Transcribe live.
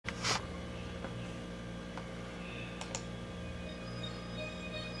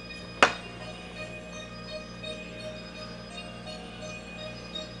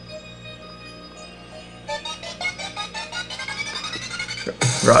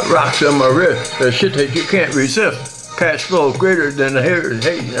Rocks on my wrist, the shit that you can't resist. Cash flow greater than the haters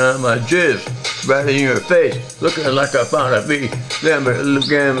hating on my jizz. Right in your face, looking like I found a big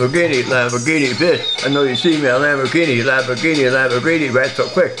Lamborghini bitch. I know you see me a Lamborghini, right so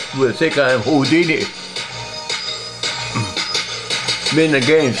quick. You would think I'm Houdini. Been in the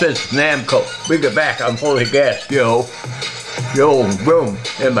game since Namco. Bring it back, I'm fully gassed, yo. Yo, boom,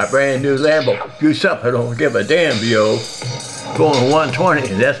 in my brand new Lambo. You sup, I don't give a damn, yo. Going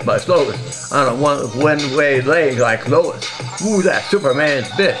 120, that's my slowest. On a one-way leg like Lois. Ooh, that Superman's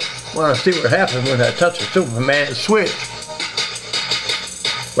bitch. Wanna see what happens when I touch the Superman switch.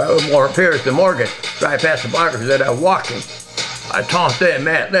 Right with more appears than Morgan. Drive past the blockers that I'm walking. I taunt them,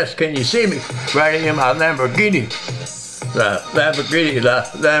 Matt, less can you see me? Riding in my Lamborghini. Lamborghini.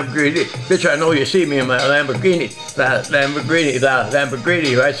 Bitch, I know you see me in my Lamborghini.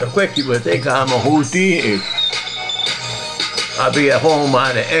 Lamborghini, right so quick you would think I'm a Houdini. I'll be at home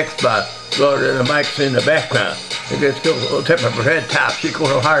on the Xbox, Lord, and the mic's in the background. It gets a little tip of her head top. She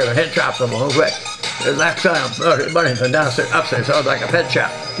goes hard, her head chops them a little bit. It locks on, money from downstairs, upstairs, sounds like a pet shop.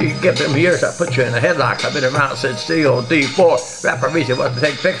 You can get them years, I put you in a headlock. I've been around since COD4. Rapper reason wants to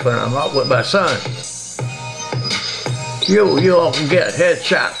take pics when I'm out with my son. You all can get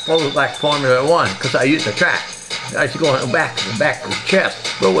headshots, flows like Formula 1, because I used to track. I used to go back to the chest.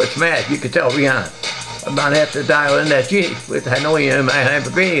 Bro, it's mad, you can tell Rihanna. I'm gonna have to dial in that genie with I know you in my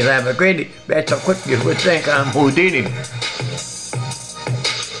Lamborghini. That's so quick you would think I'm Houdini.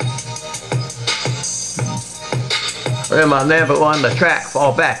 When my Lambo on the track,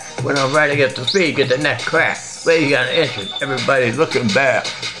 fall back. When I'm riding at the speed, get the neck crack. Lady got an engine, everybody's looking back.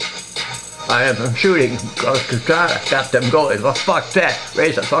 I am shooting, cause Katana got them going. Well, fuck that.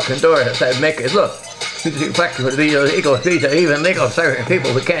 Raise the fucking door and said, make it look. Reflecting with these equal feet are even legal certain people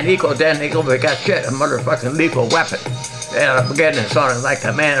who can't equal then equal we got shit, a motherfucking lethal weapon. And I'm forgetting it's on like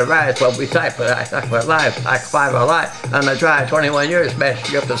a man arrives, well we type, but I talk about lives, like 5 alive. On the drive, 21 years,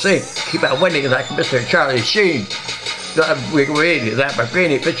 smash you up the scene. Keep on winning like Mr. Charlie Sheen.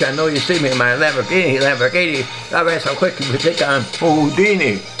 Lamborghini, bitch, I know you see me in my Lamborghini. I ran so quick you would think I'm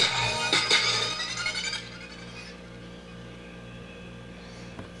Houdini.